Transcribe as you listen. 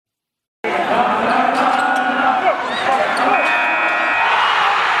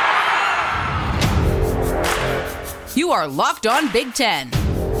are Locked On Big Ten,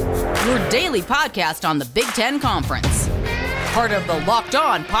 your daily podcast on the Big Ten Conference. Part of the Locked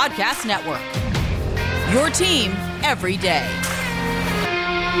On Podcast Network, your team every day.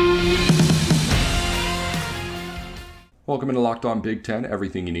 Welcome into Locked On Big Ten,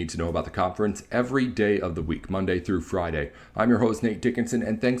 everything you need to know about the conference every day of the week, Monday through Friday. I'm your host, Nate Dickinson,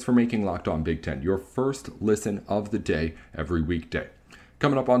 and thanks for making Locked On Big Ten your first listen of the day every weekday.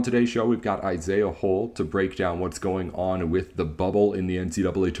 Coming up on today's show, we've got Isaiah Hole to break down what's going on with the bubble in the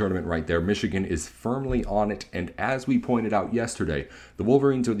NCAA tournament right there. Michigan is firmly on it, and as we pointed out yesterday, the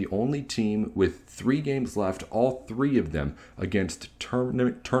Wolverines are the only team with 3 games left, all 3 of them against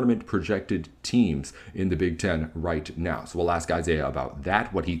tournament projected teams in the Big Ten right now. So we'll ask Isaiah about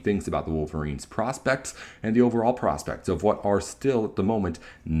that, what he thinks about the Wolverines' prospects, and the overall prospects of what are still at the moment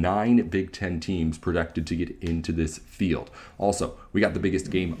 9 Big Ten teams projected to get into this field. Also, we got the biggest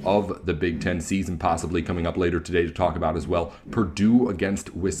game of the Big Ten season possibly coming up later today to talk about as well. Purdue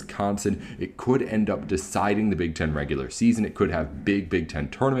against Wisconsin. It could end up deciding the Big Ten regular season. It could have big Big Ten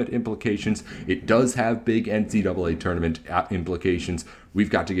tournament implications. It does have big NCAA tournament implications. We've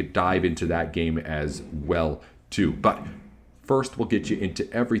got to dive into that game as well too. But first, we'll get you into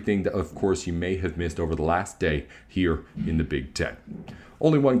everything that, of course, you may have missed over the last day here in the Big Ten.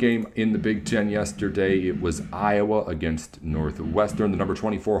 Only one game in the Big Ten yesterday. It was Iowa against Northwestern. The number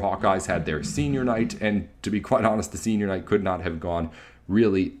 24 Hawkeyes had their senior night, and to be quite honest, the senior night could not have gone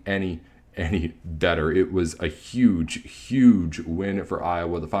really any better. It was a huge win for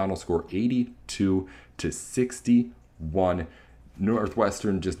Iowa. The final score 82-61.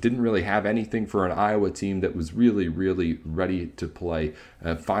 Northwestern just didn't really have anything for an Iowa team that was really ready to play.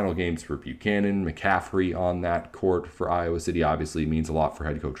 Final games for Buchanan, McCaffrey on that court for Iowa City obviously means a lot for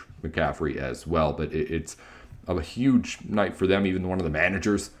head coach McCaffrey as well, but it's a huge night for them. Even one of the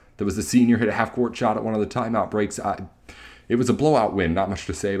managers that was a senior hit a half-court shot at one of the timeout breaks. It was a blowout win, not much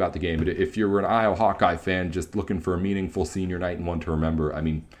to say about the game, but if you were an Iowa Hawkeye fan just looking for a meaningful senior night and one to remember, I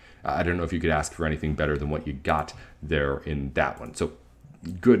mean, I don't know if you could ask for anything better than what you got there in that one. So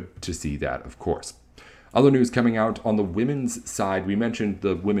good to see that, of course. Other news coming out on the women's side, we mentioned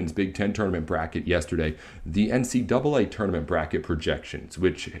the women's Big Ten tournament bracket yesterday. The NCAA tournament bracket projections,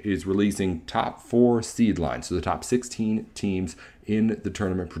 which is releasing top 4 seed lines, so the top 16 teams in the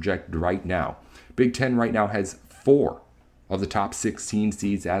tournament projected right now. Big Ten right now has 4 of the top 16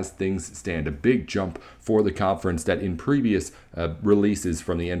 seeds as things stand. A big jump for the conference that in previous releases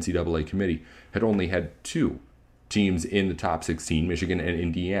from the NCAA committee had only had 2 teams in the top 16, Michigan and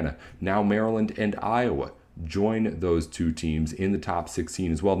Indiana. Now Maryland and Iowa join those 2 teams in the top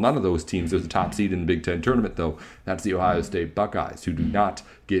 16 as well. None of those teams are the top seed in the Big Ten tournament, though. That's the Ohio State Buckeyes, who do not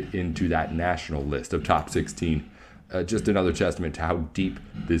get into that national list of top 16. Just another testament to how deep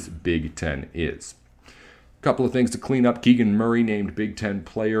this Big Ten is. Couple of things to clean up. Keegan Murray named Big Ten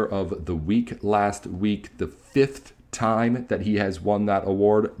Player of the Week last week, the 5th time that he has won that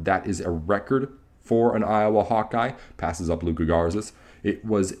award. That is a record for an Iowa Hawkeye. Passes up Luka Garza's. It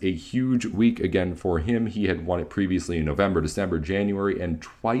was a huge week again for him. He had won it previously in November, December, January, and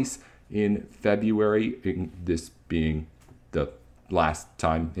twice in February, this being the last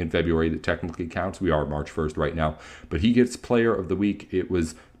time in February that technically counts. We are March 1st right now. But he gets Player of the Week. It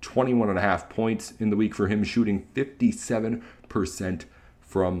was 21.5 points in the week for him, shooting 57%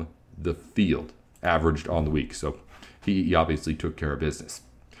 from the field, averaged on the week. So he obviously took care of business.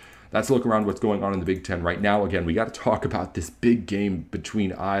 That's a look around what's going on in the Big Ten right now. Again, we got to talk about this big game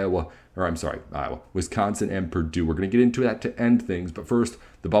between Wisconsin and Purdue. We're going to get into that to end things, but first,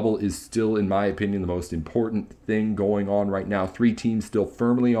 the bubble is still, in my opinion, the most important thing going on right now. 3 teams still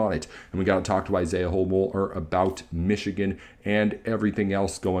firmly on it, and we got to talk to Isaiah Hole about Michigan and everything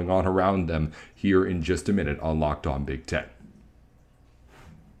else going on around them here in just a minute on Locked On Big Ten.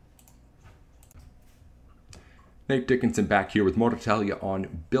 Nate Dickinson back here with more to tell you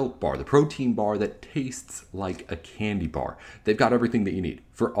on Built Bar, the protein bar that tastes like a candy bar. They've got everything that you need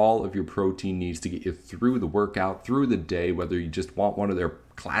for all of your protein needs to get you through the workout, through the day, whether you just want one of their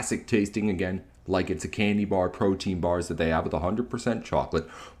classic tasting, again, like it's a candy bar, protein bars that they have with 100% chocolate,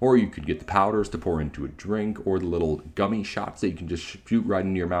 or you could get the powders to pour into a drink, or the little gummy shots that you can just shoot right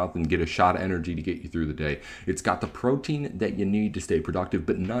into your mouth and get a shot of energy to get you through the day. It's got the protein that you need to stay productive,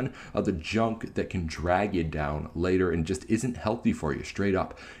 but none of the junk that can drag you down later and just isn't healthy for you, straight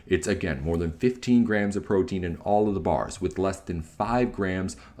up. It's, again, more than 15 grams of protein in all of the bars, with less than 5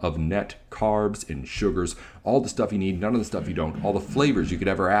 grams of net carbs and sugars. All the stuff you need, none of the stuff you don't, all the flavors you could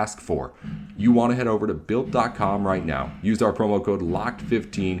ever ask for. You want to head over to Built.com right now. Use our promo code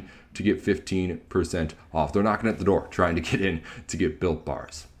LOCKED15 to get 15% off. They're knocking at the door trying to get in to get Built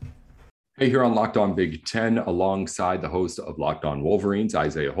Bars. Hey, here on Locked On Big Ten, alongside the host of Locked On Wolverines,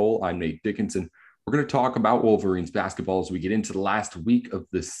 Isaiah Hole. I'm Nate Dickinson. We're going to talk about Wolverines basketball as we get into the last week of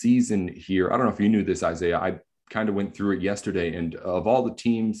the season here. I don't know if you knew this, Isaiah. I kind of went through it yesterday, and of all the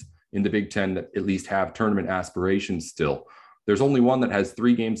teams in the Big Ten that at least have tournament aspirations still, there's only one that has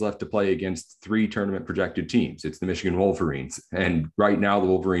 3 games left to play against 3 tournament projected teams. It's the Michigan Wolverines. And right now, the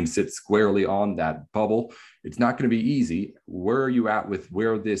Wolverines sit squarely on that bubble. It's not going to be easy. Where are you at with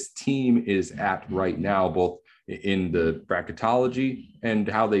where this team is at right now, both in the bracketology and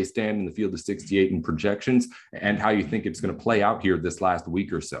how they stand in the field of 68 in projections, and how you think it's going to play out here this last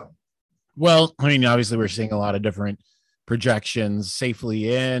week or so? Well, I mean, obviously we're seeing a lot of different projections.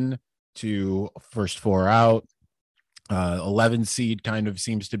 Safely in to first 4 out. 11 seed kind of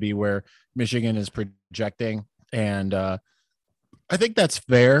seems to be where Michigan is projecting. And I think that's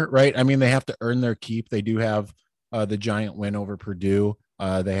fair, right? I mean, they have to earn their keep. They do have the giant win over Purdue.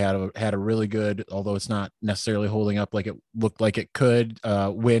 They had a really good, although it's not necessarily holding up like it looked like it could,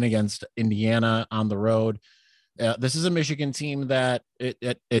 win against Indiana on the road. This is a Michigan team that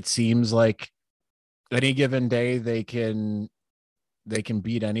it seems like any given day they can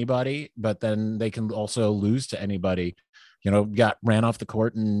beat anybody, but then they can also lose to anybody. Got ran off the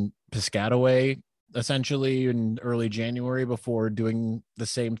court in Piscataway essentially in early January before doing the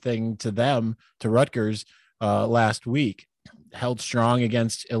same thing to Rutgers last week. Held strong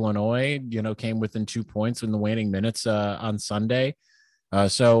against Illinois, came within 2 points in the waning minutes on Sunday.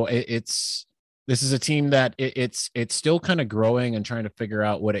 So this is a team that it's still kind of growing and trying to figure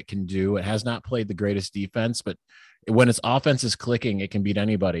out what it can do. It has not played the greatest defense, but when its offense is clicking, it can beat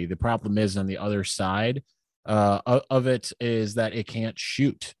anybody. The problem is on the other side of it is that it can't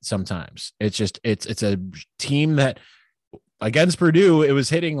shoot sometimes. It's a team that against Purdue, it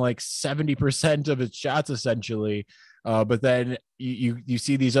was hitting like 70% of its shots essentially. But then you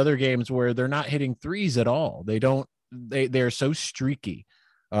see these other games where they're not hitting threes at all. They're so streaky.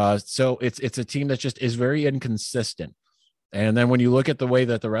 So it's a team that just is very inconsistent. And then when you look at the way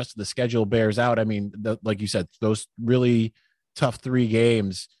that the rest of the schedule bears out, I mean, like you said, those really tough 3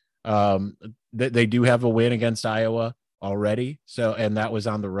 games, they do have a win against Iowa already. So, and that was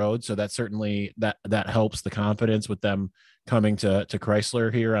on the road. So that certainly that helps the confidence with them coming to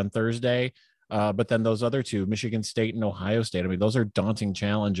Chrysler here on Thursday. But then those other 2, Michigan State and Ohio State, I mean, those are daunting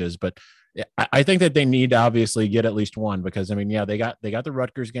challenges, but I think that they need to obviously get at least one, because I mean, yeah, they got the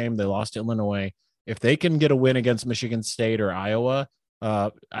Rutgers game. They lost to Illinois. If they can get a win against Michigan State or Iowa,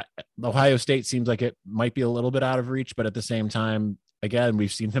 Ohio State seems like it might be a little bit out of reach, but at the same time, again,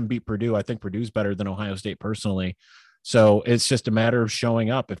 we've seen them beat Purdue. I think Purdue's better than Ohio State personally. So it's just a matter of showing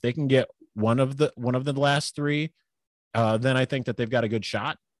up. If they can get one of the last 3, then I think that they've got a good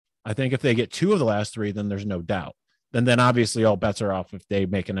shot. I think if they get 2 of the last 3, then there's no doubt. Then obviously all bets are off if they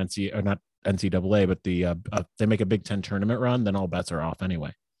make an NCAA, but they make a Big Ten tournament run, then all bets are off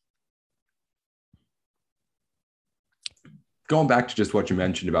anyway. Going back to just what you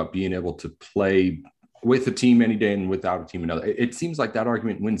mentioned about being able to play with a team any day and without a team another, it seems like that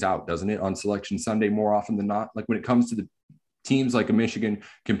argument wins out, doesn't it, on Selection Sunday more often than not? Like when it comes to the teams like a Michigan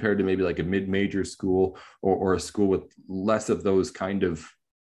compared to maybe like a mid-major school or a school with less of those kind of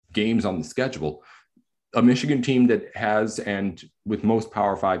games on the schedule, a Michigan team that has, and with most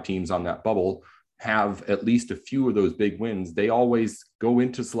Power 5 teams on that bubble, have at least a few of those big wins. They always go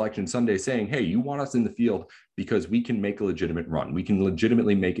into Selection Sunday saying, hey, you want us in the field because we can make a legitimate run. We can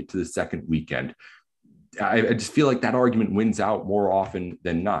legitimately make it to the second weekend. I just feel like that argument wins out more often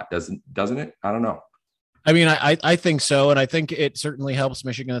than not. Doesn't it? I don't know. I mean, I think so. And I think it certainly helps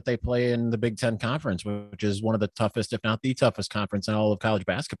Michigan that they play in the Big Ten Conference, which is one of the toughest, if not the toughest conference in all of college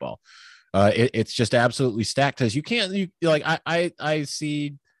basketball. It's just absolutely stacked, because I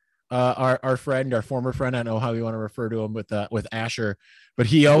see our friend, our former friend, I don't know how you want to refer to him with Asher, but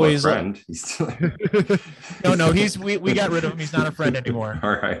he always friend. No, we got rid of him. He's not a friend anymore.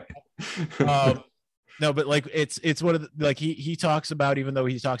 All right. No, but like it's one of the, like he talks about, even though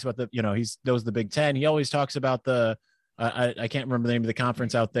he talks about he knows the Big Ten, he always talks about the I can't remember the name of the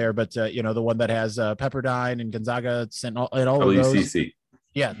conference out there, but the one that has Pepperdine and Gonzaga and all of those. LUCC.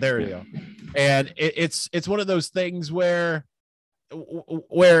 Yeah, there you go. And it's one of those things where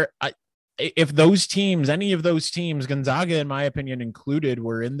if those teams, any of those teams, Gonzaga, in my opinion included,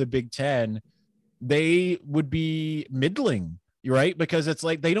 were in the Big Ten, they would be middling, right? Because it's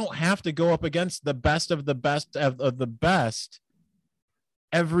like they don't have to go up against the best of the best of the best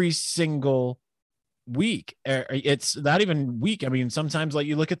every single week. It's not even week. I mean, sometimes like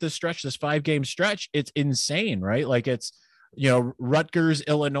you look at this stretch, this 5-game stretch, it's insane, right? Like it's, Rutgers,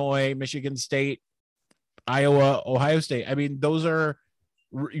 Illinois, Michigan State, Iowa, Ohio State. I mean, those are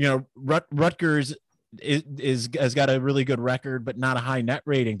Rutgers has got a really good record, but not a high net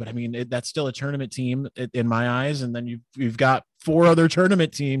rating. But I mean, that's still a tournament team in my eyes. And then you've got 4 other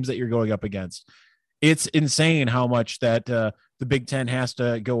tournament teams that you're going up against. It's insane how much that the Big Ten has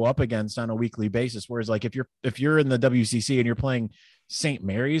to go up against on a weekly basis. Whereas, like, if you're in the WCC and you're playing St.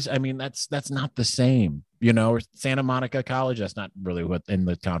 Mary's, I mean, that's not the same, or Santa Monica College. That's not really what in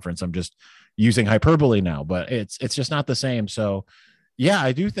the conference. I'm just using hyperbole now, but it's just not the same. So yeah,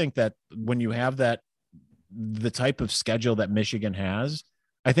 I do think that when you have the type of schedule that Michigan has,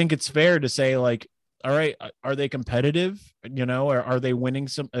 I think it's fair to say, like, all right, are they competitive? Or are they winning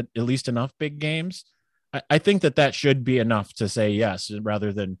at least enough big games? I think that should be enough to say yes,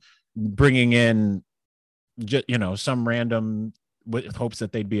 rather than bringing in, some random with hopes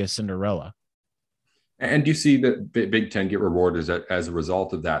that they'd be a Cinderella. And you see that Big Ten get rewarded as a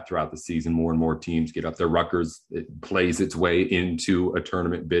result of that throughout the season. More and more teams get up there. Rutgers, it plays its way into a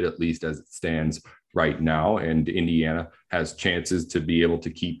tournament bid, at least as it stands right now. And Indiana has chances to be able to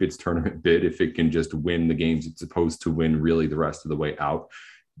keep its tournament bid if it can just win the games it's supposed to win really the rest of the way out.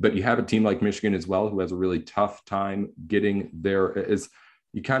 But you have a team like Michigan as well, who has a really tough time getting there. As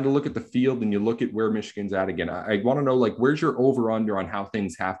you kind of look at the field and you look at where Michigan's at again, I want to know, like, where's your over-under on how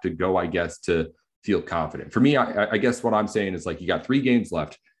things have to go, I guess, to feel confident? For me, I guess what I'm saying is, like, you got 3 games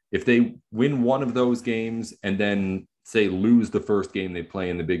left. If they win one of those games and then say lose the first game they play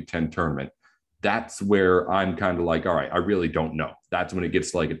in the Big Ten tournament, that's where I'm kind of like, all right, I really don't know. That's when it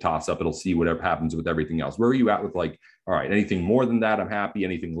gets like a toss up. It'll see whatever happens with everything else. Where are you at with, like, all right, anything more than that, I'm happy.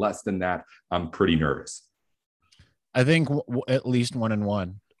 Anything less than that, I'm pretty nervous. I think at least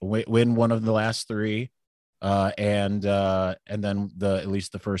 1-1, win one of the last 3. And then at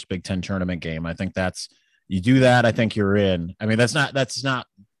least the first Big Ten tournament game. I think you do that, I think you're in. I mean, that's not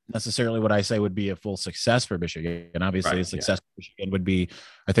necessarily what I say would be a full success for Michigan. And obviously a success for Michigan would be,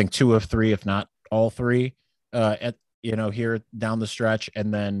 I think, 2 of 3, if not all 3, here down the stretch.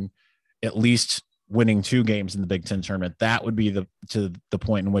 And then at least winning 2 games in the Big Ten tournament. That would be to the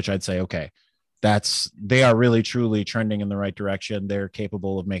point in which I'd say, okay, they are really truly trending in the right direction. They're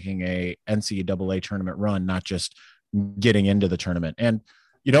capable of making a NCAA tournament run, not just getting into the tournament. And,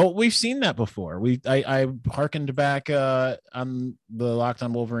 we've seen that before. I hearkened back on the Locked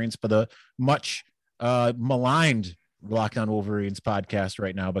On Wolverines, but the much maligned Locked On Wolverines podcast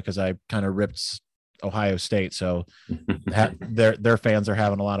right now, because I kind of ripped Ohio State. So their fans are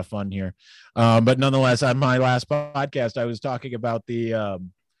having a lot of fun here. But nonetheless, on my last podcast, I was talking about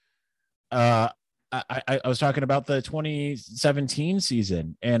I was talking about the 2017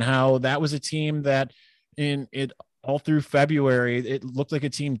 season and how that was a team that all through February, it looked like a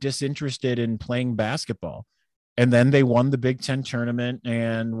team disinterested in playing basketball. And then they won the Big Ten tournament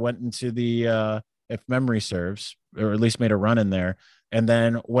and went into the, if memory serves, or at least made a run in there, and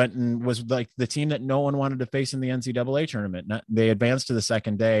then went and was like the team that no one wanted to face in the NCAA tournament. They advanced to the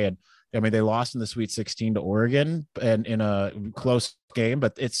second day. And I mean, they lost in the Sweet 16 to Oregon and in a close game,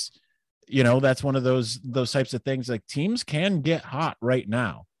 but it's, that's one of those types of things. Like, teams can get hot right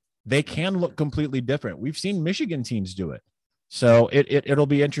now. They can look completely different. We've seen Michigan teams do it. So it'll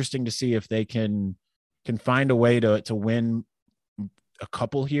be interesting to see if they can find a way to win a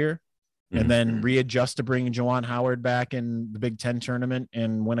couple here and then readjust to bringing Juwan Howard back in the Big Ten tournament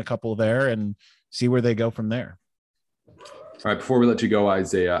and win a couple there and see where they go from there. All right, before we let you go,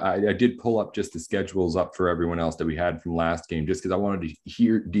 Isaiah, I did pull up just the schedules up for everyone else that we had from last game, just because I wanted to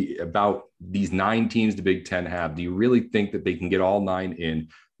hear about these 9 teams the Big Ten have. Do you really think that they can get all 9 in?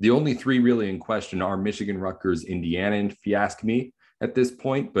 The only 3 really in question are Michigan, Rutgers, Indiana, and if you ask me at this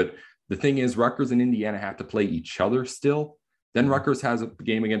point. But the thing is, Rutgers and Indiana have to play each other still. Then Rutgers has a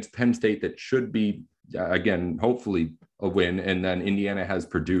game against Penn State that should be, again, hopefully a win. And then Indiana has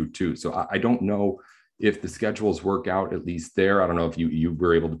Purdue too. So I don't know if the schedules work out, at least there. I don't know if you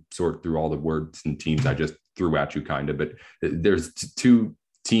were able to sort through all the words and teams I just threw at you kind of, but there's 2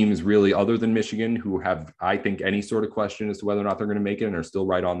 teams really other than Michigan who have, I think, any sort of question as to whether or not they're going to make it and are still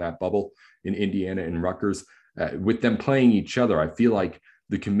right on that bubble in Indiana and Rutgers. With them playing each other, I feel like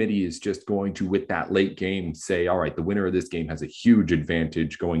the committee is just going to, with that late game, say, all right, the winner of this game has a huge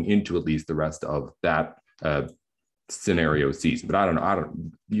advantage going into at least the rest of that scenario season. But I don't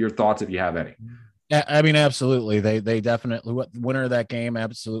know. Your thoughts, if you have any. I mean, absolutely. They definitely, winner of that game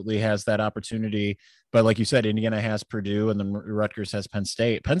absolutely has that opportunity. But like you said, Indiana has Purdue and then Rutgers has Penn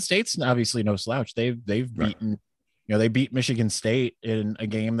State. Penn State's obviously no slouch. They've beaten, they beat Michigan State in a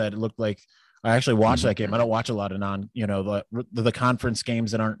game that looked like, I actually watched that game. I don't watch a lot of the conference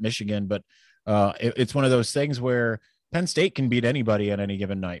games that aren't Michigan, but it's one of those things where Penn State can beat anybody at any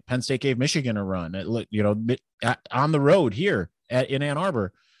given night. Penn State gave Michigan a run, on the road here. in Ann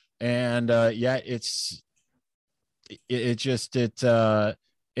Arbor. And not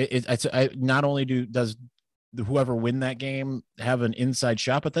only does whoever win that game have an inside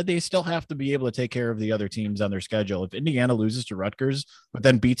shot, but that they still have to be able to take care of the other teams on their schedule. If Indiana loses to Rutgers, but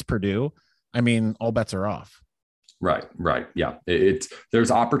then beats Purdue, I mean, all bets are off. Right. Yeah.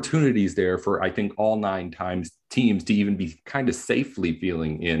 There's opportunities there for, I think, all 9 teams to even be kind of safely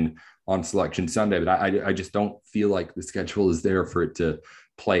feeling in on Selection Sunday. But I just don't feel like the schedule is there for it to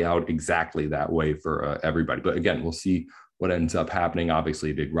play out exactly that way for everybody. But again, we'll see what ends up happening. Obviously,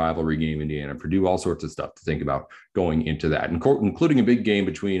 a big rivalry game, Indiana, Purdue, all sorts of stuff to think about going into that, including a big game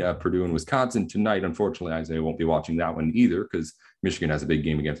between Purdue and Wisconsin tonight. Unfortunately, Isaiah won't be watching that one either because Michigan has a big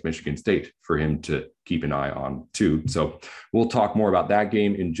game against Michigan State for him to keep an eye on too. So we'll talk more about that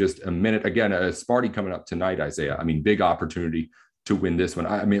game in just a minute. Again, Sparty coming up tonight, Isaiah. I mean, big opportunity to win this one.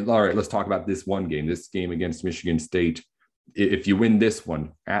 I mean, all right, let's talk about this game against Michigan State. If you win this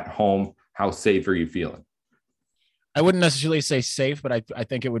one at home, how safe are you feeling? I wouldn't necessarily say safe, but I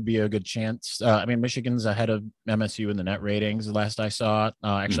think it would be a good chance. I mean, Michigan's ahead of MSU in the net ratings. The last I saw,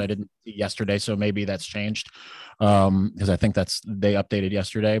 actually, I didn't see yesterday, so maybe that's changed because I think they updated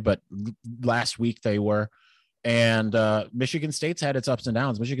yesterday. But last week they were, and Michigan State's had its ups and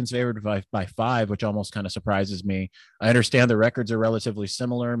downs. Michigan's favored by 5, which almost kind of surprises me. I understand the records are relatively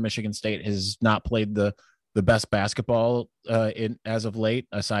similar. Michigan State has not played the best basketball as of late,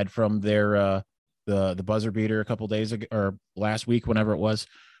 aside from their the buzzer beater a couple days ago or last week, whenever it was.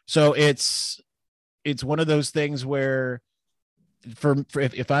 So it's one of those things where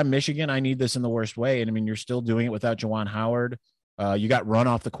if I'm Michigan, I need this in the worst way. And I mean, you're still doing it without Juwan Howard. You got run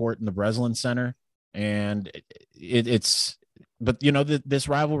off the court in the Breslin Center, and but this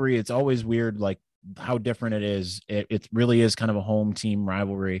rivalry, it's always weird, like how different it is. It really is kind of a home team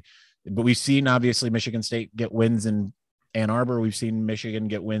rivalry, but we've seen obviously Michigan State get wins in Ann Arbor. We've seen Michigan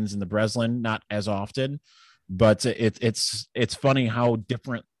get wins in the Breslin, not as often, but it's funny how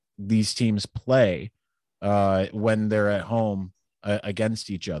different these teams play when they're at home against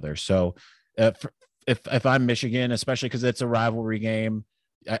each other. So if I'm Michigan, especially because it's a rivalry game,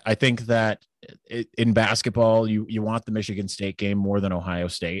 I think that in basketball, you want the Michigan State game more than Ohio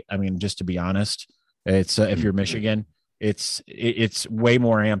State. I mean, just to be honest, it's if you're Michigan, it's way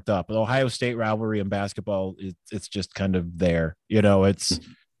more amped up. The Ohio State rivalry in basketball, it's just kind of there. It's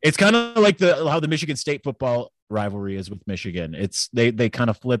kind of like how the Michigan State football rivalry is with Michigan. They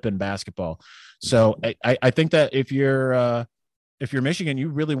kind of flip in basketball. So I think that if you're Michigan, you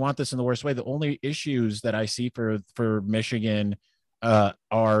really want this in the worst way. The only issues that I see for Michigan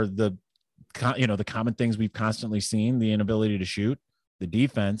are the common things we've constantly seen: the inability to shoot, the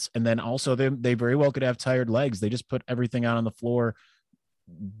defense, and then also they very well could have tired legs. They just put everything out on the floor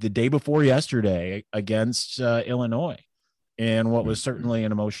the day before yesterday against Illinois in what was certainly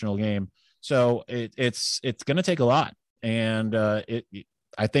an emotional game. So it's going to take a lot, and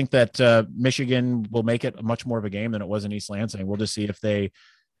I think that Michigan will make it much more of a game than it was in East Lansing. We'll just see if they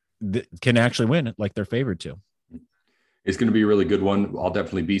can actually win it like they're favored to. It's going to be a really good one. I'll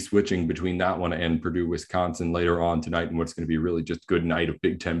definitely be switching between that one and Purdue, Wisconsin later on tonight, and what's going to be really just good night of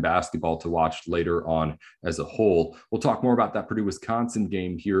Big Ten basketball to watch later on as a whole. We'll talk more about that Purdue, Wisconsin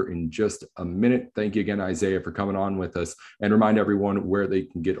game here in just a minute. Thank you again, Isaiah, for coming on with us, and remind everyone where they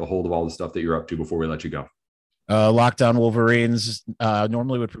can get a hold of all the stuff that you're up to before we let you go. Lockdown Wolverines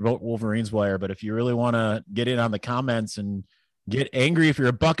normally would promote Wolverines Wire, but if you really want to get in on the comments and get angry if you're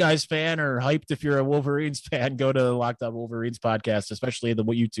a Buckeyes fan or hyped if you're a Wolverines fan, go to the Locked On Wolverines podcast, especially the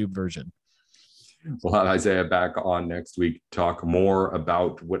YouTube version. We'll have Isaiah back on next week, talk more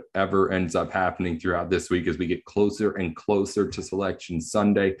about whatever ends up happening throughout this week as we get closer and closer to Selection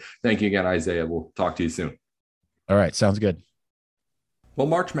Sunday. Thank you again, Isaiah. We'll talk to you soon. All right. Sounds good. Well,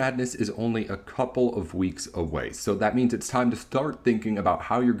 March Madness is only a couple of weeks away, so that means it's time to start thinking about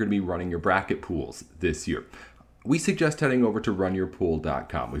how you're going to be running your bracket pools this year. We suggest heading over to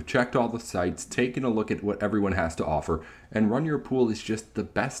runyourpool.com. We've checked all the sites, taken a look at what everyone has to offer, and Run Your Pool is just the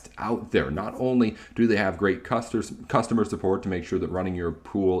best out there. Not only do they have great customer support to make sure that running your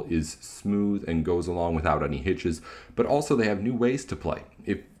pool is smooth and goes along without any hitches, but also they have new ways to play.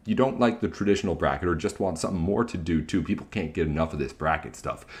 If you don't like the traditional bracket or just want something more to do too, people can't get enough of this bracket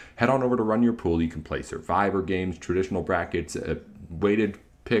stuff, head on over to Run Your Pool. You can play Survivor games, traditional brackets, weighted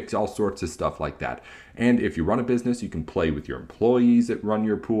picks, all sorts of stuff like that. And if you run a business, you can play with your employees at Run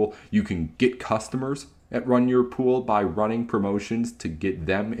Your Pool. You can get customers at Run Your Pool by running promotions to get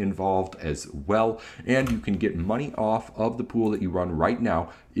them involved as well. And you can get money off of the pool that you run right now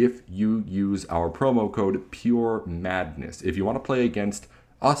if you use our promo code Pure Madness. If you want to play against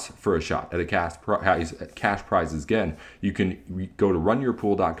us for a shot at a cash prizes. Again, you can go to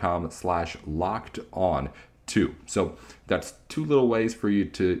runyourpool.com/locked-on. So that's 2 little ways for you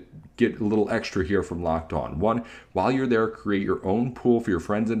to get a little extra here from Locked On. 1, while you're there, create your own pool for your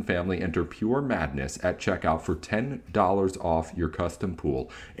friends and family. Enter Pure Madness at checkout for $10 off your custom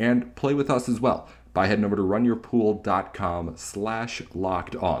pool. And play with us as well by heading over to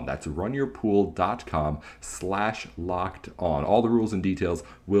runyourpool.com/locked-on. That's runyourpool.com/locked-on. All the rules and details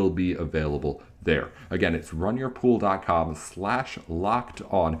will be available there. Again, it's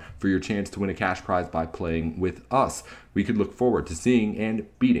runyourpool.com/locked-on for your chance to win a cash prize by playing with us. We could look forward to seeing and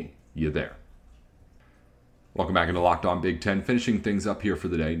beating you there. Welcome back into Locked On Big Ten. Finishing things up here for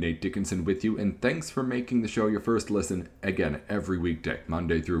the day, Nate Dickinson with you, and thanks for making the show your first listen again every weekday,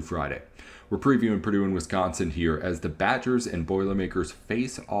 Monday through Friday. We're previewing Purdue and Wisconsin here as the Badgers and Boilermakers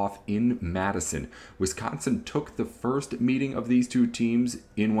face off in Madison. Wisconsin took the first meeting of these two teams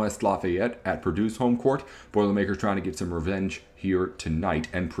in West Lafayette at Purdue's home court. Boilermakers trying to get some revenge here tonight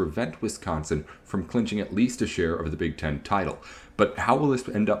and prevent Wisconsin from clinching at least a share of the Big Ten title. But how will this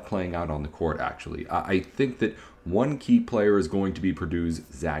end up playing out on the court, actually? I think that one key player is going to be Purdue's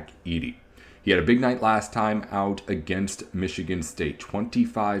Zach Edey. He had a big night last time out against Michigan State,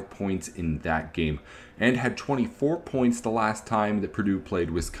 25 points in that game, and had 24 points the last time that Purdue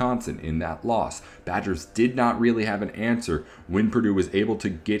played Wisconsin in that loss. Badgers did not really have an answer when Purdue was able to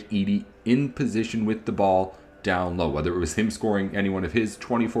get Edey in position with the ball down low, whether it was him scoring any one of his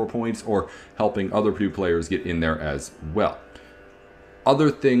 24 points or helping other Purdue players get in there as well. Other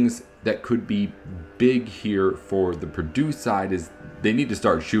things that could be big here for the Purdue side is they need to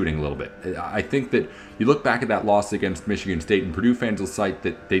start shooting a little bit. I think that you look back at that loss against Michigan State, and Purdue fans will cite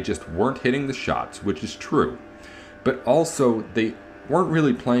that they just weren't hitting the shots, which is true. But also, they weren't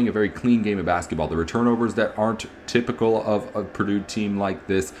really playing a very clean game of basketball. There were turnovers that aren't typical of a Purdue team like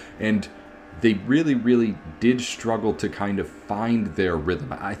this, and they really, really did struggle to kind of find their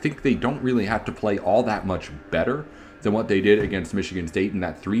rhythm. I think they don't really have to play all that much better than what they did against Michigan State in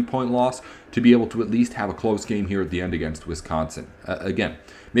that 3-point loss to be able to at least have a close game here at the end against Wisconsin. Again,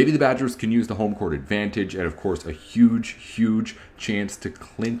 maybe the Badgers can use the home court advantage and, of course, a huge, huge chance to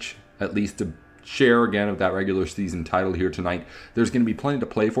clinch at least a share again of that regular season title here tonight. There's going to be plenty to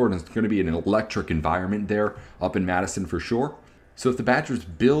play for, and it's going to be an electric environment there up in Madison for sure. So if the Badgers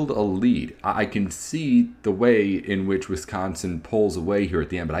build a lead, I can see the way in which Wisconsin pulls away here at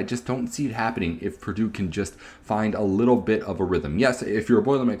the end, but I just don't see it happening if Purdue can just find a little bit of a rhythm. Yes, if you're a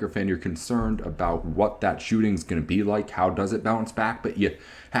Boilermaker fan, you're concerned about what that shooting is going to be like, how does it bounce back, but you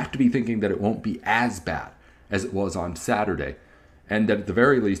have to be thinking that it won't be as bad as it was on Saturday, and that at the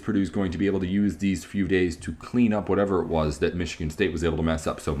very least, Purdue is going to be able to use these few days to clean up whatever it was that Michigan State was able to mess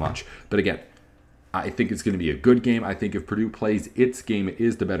up so much. But again, I think it's going to be a good game. I think if Purdue plays its game, it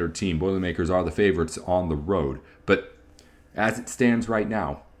is the better team. Boilermakers are the favorites on the road. But as it stands right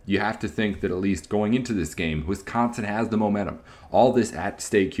now, you have to think that at least going into this game, Wisconsin has the momentum. All this at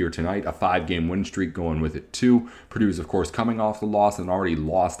stake here tonight, a 5-game win streak going with it too. Purdue's, of course, coming off the loss and already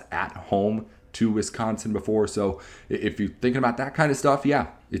lost at home to Wisconsin before. So if you're thinking about that kind of stuff, yeah,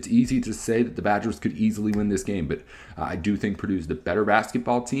 it's easy to say that the Badgers could easily win this game. But I do think Purdue's the better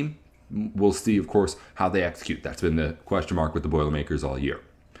basketball team. We'll see, of course, how they execute. That's been the question mark with the Boilermakers all year.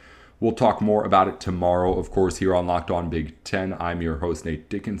 We'll talk more about it tomorrow, of course, here on Locked On Big Ten. I'm your host, Nate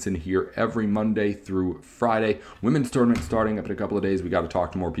Dickinson, here every Monday through Friday. Women's tournament starting up in a couple of days. We got to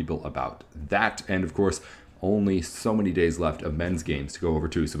talk to more people about that. And, of course, only so many days left of men's games to go over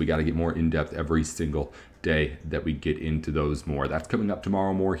too. So we got to get more in-depth every single day that we get into those more. That's coming up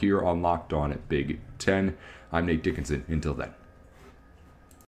tomorrow more here on Locked On at Big Ten. I'm Nate Dickinson. Until then.